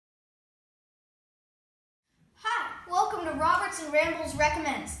Welcome to Roberts and Rambles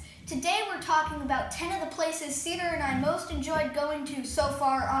Recommends. Today we're talking about 10 of the places Cedar and I most enjoyed going to so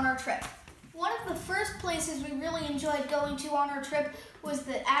far on our trip. One of the first places we really enjoyed going to on our trip was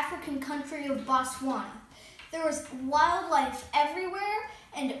the African country of Botswana. There was wildlife everywhere,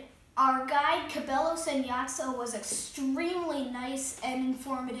 and our guide, Kabelo Senyatso, was extremely nice and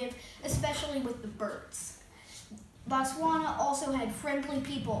informative, especially with the birds. Botswana also had friendly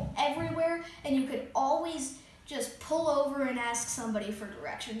people everywhere, and you could always just pull over and ask somebody for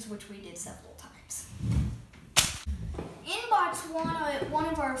directions, which we did several times. In Botswana, one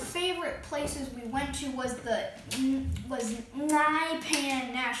of our favorite places we went to was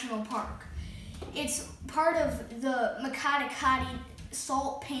Naipan National Park. It's part of the Makatikati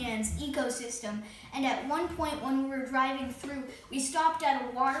salt pans ecosystem, and at one point when we were driving through, we stopped at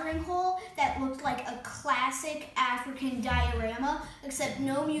a watering hole that looked like a classic African diorama, except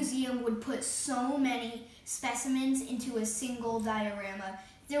no museum would put so many specimens into a single diorama.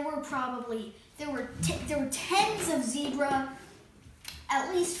 There were tens of zebra,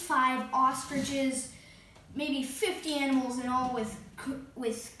 at least 5 ostriches, maybe 50 animals in all,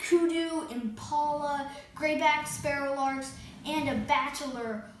 with kudu, impala, grayback sparrowlarks, and a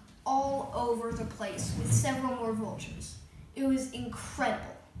bachelor all over the place with several more vultures. It was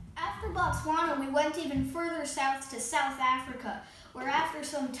incredible. After Botswana, we went even further south to South Africa, where after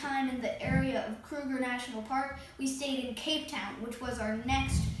some time in the area of Kruger National Park, we stayed in Cape Town, which was our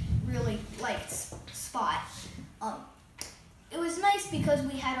next really liked spot. It was nice because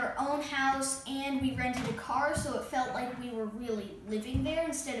we had our own house and we rented a car, so it felt like we were really living there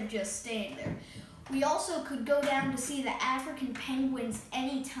instead of just staying there. We also could go down to see the African penguins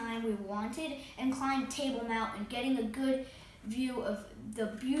anytime we wanted and climb Table Mountain, getting a good view of the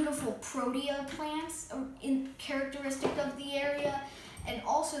beautiful protea plants characteristic of the area, and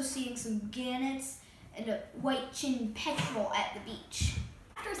also seeing some gannets and a white-chinned petrel at the beach.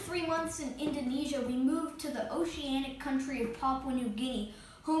 After 3 months in Indonesia, we moved to the oceanic country of Papua New Guinea,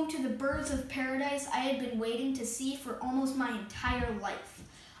 home to the birds of paradise I had been waiting to see for almost my entire life.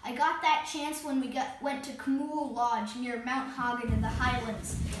 I got that chance when we went to Kamulu Lodge near Mount Hagen in the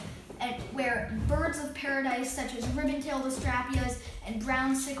Highlands, where birds of paradise such as ribbon-tailed astrapias and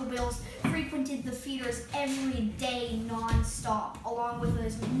brown sicklebills frequented the feeders every day non-stop, along with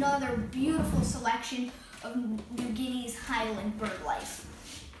another beautiful selection of New Guinea's highland bird life.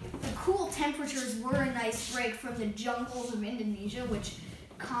 The cool temperatures were a nice break from the jungles of Indonesia, which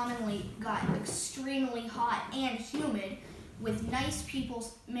commonly got extremely hot and humid, with nice people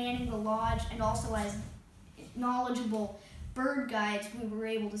manning the lodge, and also as knowledgeable bird guides, we were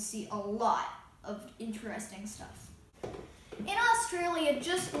able to see a lot of interesting stuff. In Australia,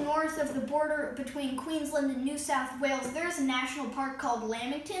 just north of the border between Queensland and New South Wales, there's a national park called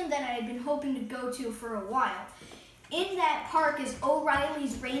Lamington that I had been hoping to go to for a while. In that park is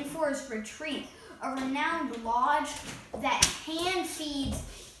O'Reilly's Rainforest Retreat, a renowned lodge that hand feeds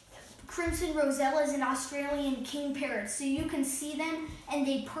crimson rosellas and Australian king parrots, so you can see them and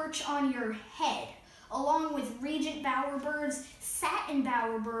they perch on your head, along with regent bowerbirds, satin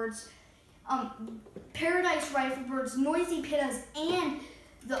bowerbirds, paradise riflebirds, noisy pittas, and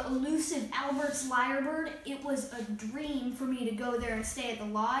the elusive Albert's lyrebird. It was a dream for me to go there and stay at the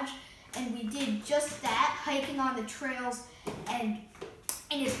lodge, and we did just that, hiking on the trails and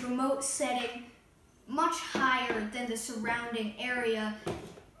in its remote setting, much higher than the surrounding area,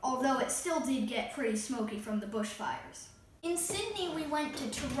 although it still did get pretty smoky from the bushfires. In Sydney, we went to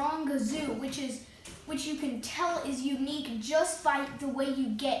Taronga Zoo, which you can tell is unique just by the way you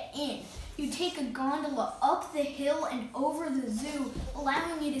get in. You take a gondola up the hill and over the zoo,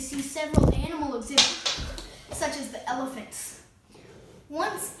 allowing you to see several animal exhibits, such as the elephants.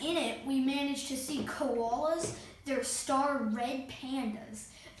 Once in it, we managed to see koalas, their star red pandas,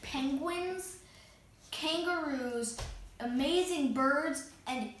 penguins, kangaroos, amazing birds,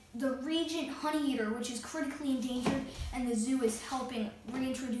 and the regent honeyeater, which is critically endangered, and the zoo is helping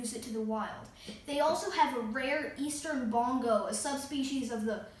reintroduce it to the wild. They also have a rare eastern bongo, a subspecies of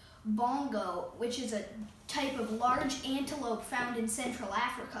the bongo, which is a type of large antelope found in Central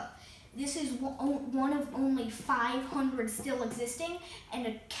Africa. This is one of only 500 still existing, and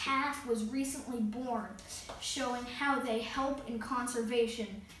a calf was recently born, showing how they help in conservation.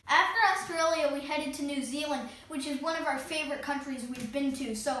 After Australia, we headed to New Zealand, which is one of our favorite countries we've been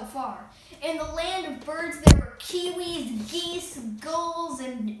to so far. In the land of birds, there were kiwis, geese, gulls,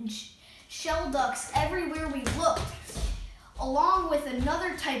 and shelducks everywhere we looked, along with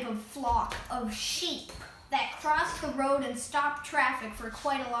another type of flock of sheep that crossed the road and stopped traffic for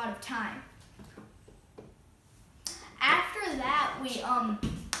quite a lot of time. After that, we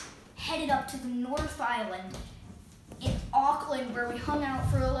headed up to the North Island Auckland, where we hung out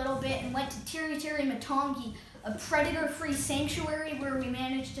for a little bit, and went to Tiri Tiri Matongi, a predator-free sanctuary where we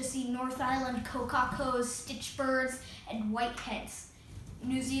managed to see North Island kokakos, stitchbirds, and whiteheads.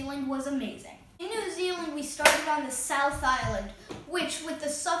 New Zealand was amazing. In New Zealand, we started on the South Island, which with the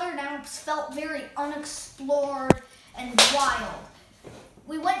Southern Alps felt very unexplored and wild.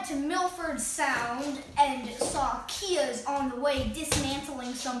 We went to Milford Sound and saw Kias on the way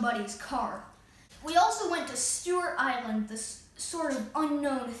dismantling somebody's car. We also went to Stewart Island, this sort of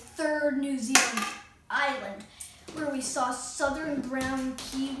unknown third New Zealand island, where we saw southern brown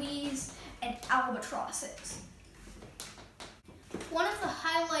kiwis and albatrosses. One of the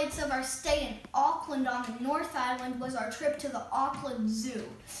highlights of our stay in Auckland on the North Island was our trip to the Auckland Zoo.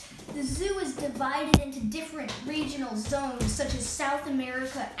 The zoo is divided into different regional zones such as South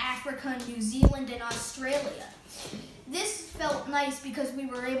America, Africa, New Zealand, and Australia. This felt nice because we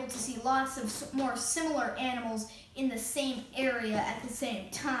were able to see lots of more similar animals in the same area at the same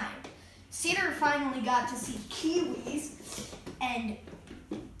time. Cedar finally got to see kiwis, and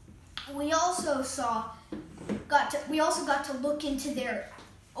we also got to look into their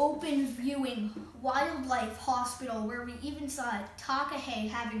open viewing wildlife hospital, where we even saw Takahe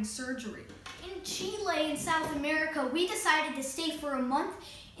having surgery. In Chile in South America, we decided to stay for a month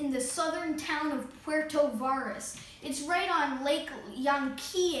in the southern town of Puerto Varas. It's right on Lake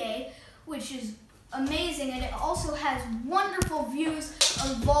Yanquihue, which is amazing, and it also has wonderful views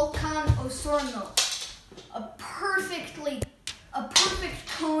of Volcan Osorno, a perfect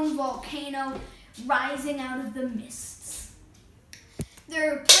cone volcano rising out of the mists.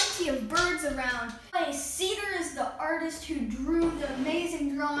 There are plenty of birds around. Cedar is the artist who drew the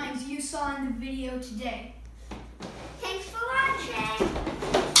amazing drawings you saw in the video today. Thanks for watching!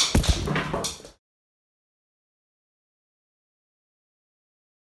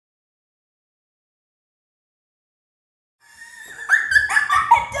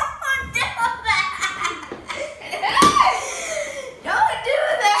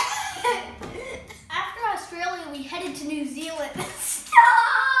 To New Zealand. Stop!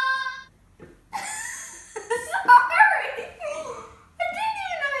 Sorry! I didn't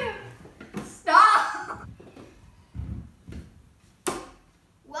even know you. Stop!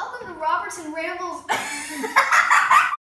 Welcome to Robertson Ramble.